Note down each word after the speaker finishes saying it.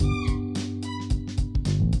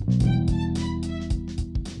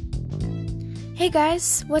Hey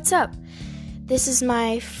guys, what's up? This is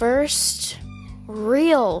my first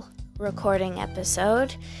real recording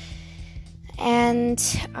episode, and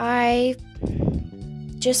I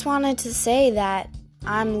just wanted to say that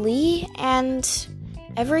I'm Lee, and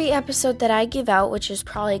every episode that I give out, which is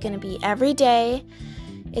probably going to be every day,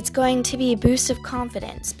 it's going to be a boost of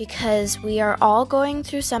confidence because we are all going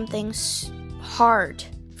through something hard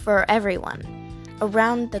for everyone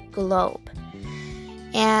around the globe.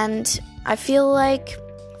 And I feel like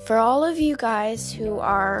for all of you guys who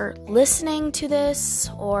are listening to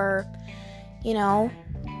this or,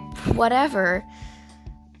 whatever,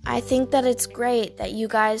 I think that it's great that you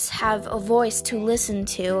guys have a voice to listen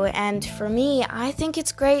to. And for me, I think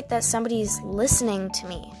it's great that somebody's listening to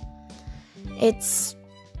me.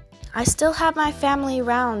 I still have my family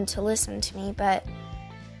around to listen to me, but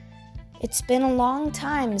it's been a long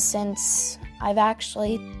time since I've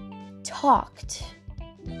actually talked,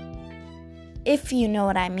 if you know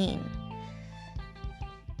what I mean.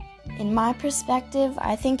 In my perspective,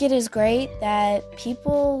 I think it is great that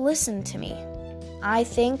people listen to me. I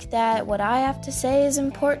think that what I have to say is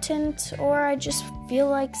important, or I just feel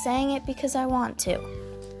like saying it because I want to.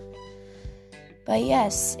 But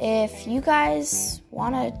yes, if you guys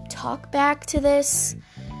want to talk back to this,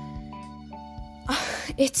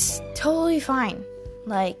 it's totally fine.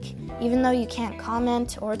 Even though you can't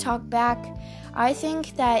comment or talk back, I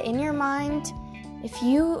think that in your mind, if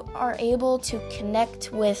you are able to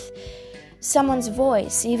connect with someone's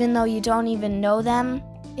voice, even though you don't even know them,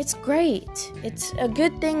 it's great. It's a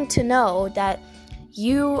good thing to know that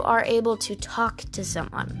you are able to talk to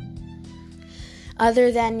someone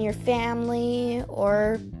other than your family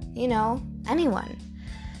or, anyone.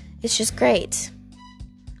 It's just great.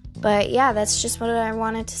 But yeah, that's just what I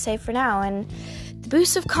wanted to say for now. And the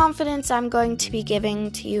boost of confidence I'm going to be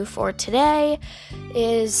giving to you for today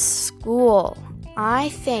is school. I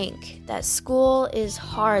think that school is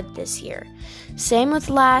hard this year. Same with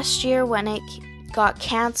last year when it got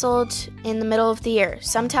canceled in the middle of the year.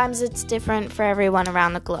 Sometimes it's different for everyone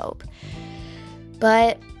around the globe.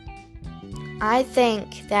 But I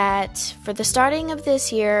think that for the starting of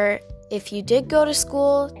this year, if you did go to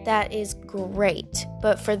school, that is great.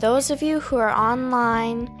 But for those of you who are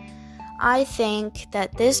online, I think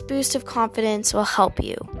that this boost of confidence will help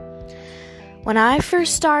you. When I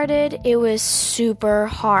first started, it was super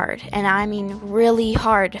hard, and I mean really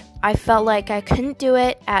hard. I felt like I couldn't do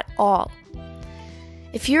it at all.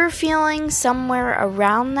 If you're feeling somewhere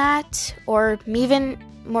around that, or even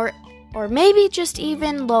more, or maybe just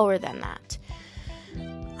even lower than that,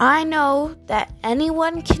 I know that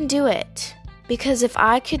anyone can do it, because if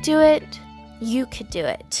I could do it, you could do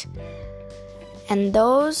it. And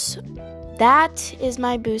that is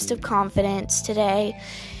my boost of confidence today,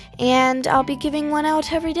 and I'll be giving one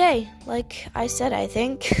out every day, like I said, I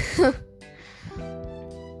think.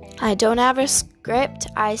 I don't have a script,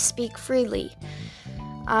 I speak freely.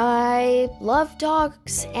 I love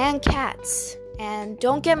dogs and cats. And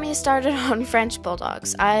don't get me started on French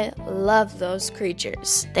bulldogs. I love those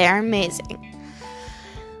creatures. They're amazing.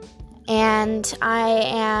 And I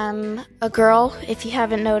am a girl, if you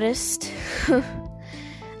haven't noticed.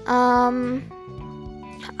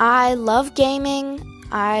 I love gaming.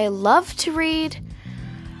 I love to read.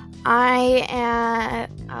 I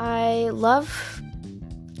love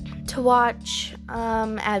to watch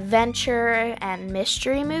adventure and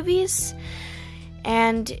mystery movies.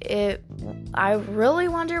 And I really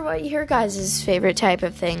wonder what your guys' favorite type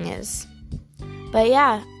of thing is. But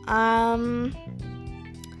yeah,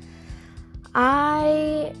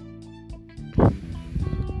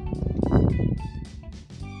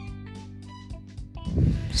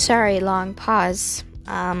 Sorry, long pause.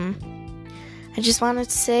 I just wanted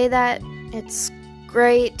to say that it's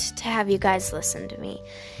great to have you guys listen to me.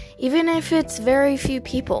 Even if it's very few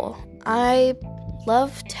people, I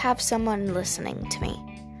love to have someone listening to me.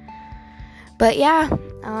 But yeah,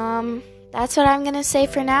 that's what I'm gonna say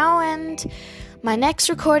for now, and my next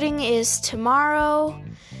recording is tomorrow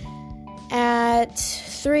at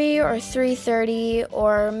 3 or 3:30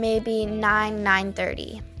 or maybe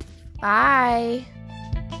 9:30. Bye.